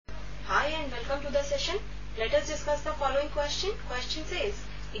Hi and welcome to the session. Let us discuss the following question. Question says,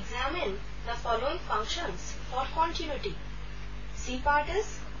 examine the following functions for continuity. C part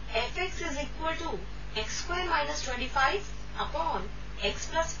is fx is equal to x square minus 25 upon x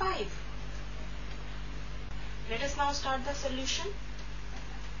plus 5. Let us now start the solution.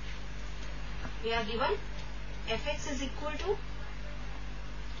 We are given fx is equal to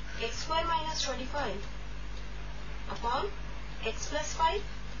x square minus 25 upon x plus 5.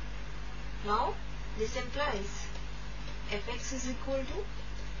 Now this implies fx is equal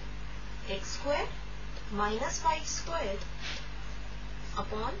to x square minus 5 square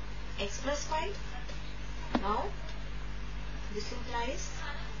upon x plus 5. Now this implies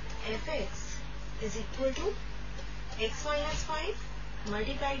fx is equal to x minus 5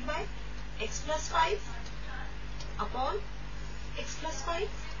 multiplied by x plus 5 upon x plus 5.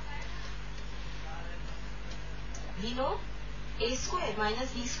 We know a square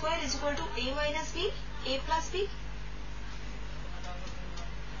minus b square is equal to a minus b, a plus b.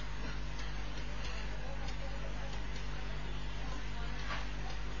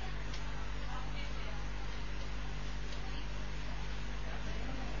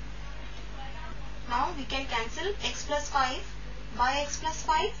 Now we can cancel x plus 5 by x plus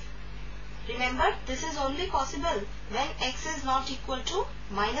 5. Remember, this is only possible when x is not equal to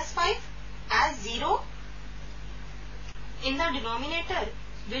minus 5, as 0 in the denominator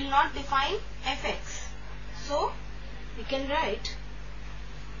will not define fx. So we can write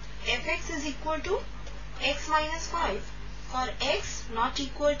fx is equal to x minus 5 for x not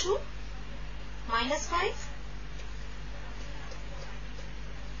equal to minus 5.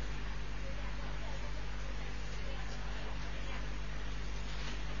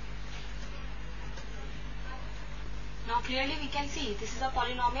 Now clearly we can see this is a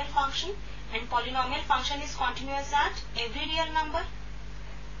polynomial function, and polynomial function is continuous at every real number.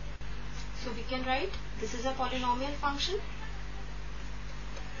 So we can write this is a polynomial function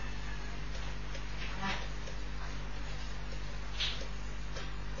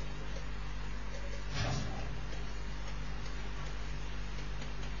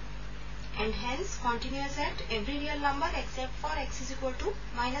and hence continuous at every real number except for x is equal to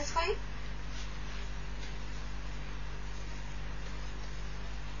minus 5.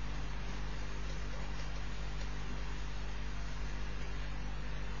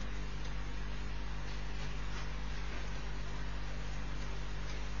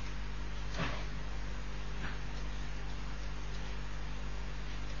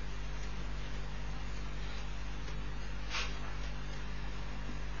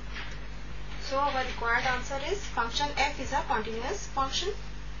 So our required answer is function f is a continuous function.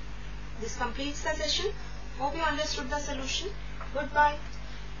 This completes the session. Hope you understood the solution. Goodbye.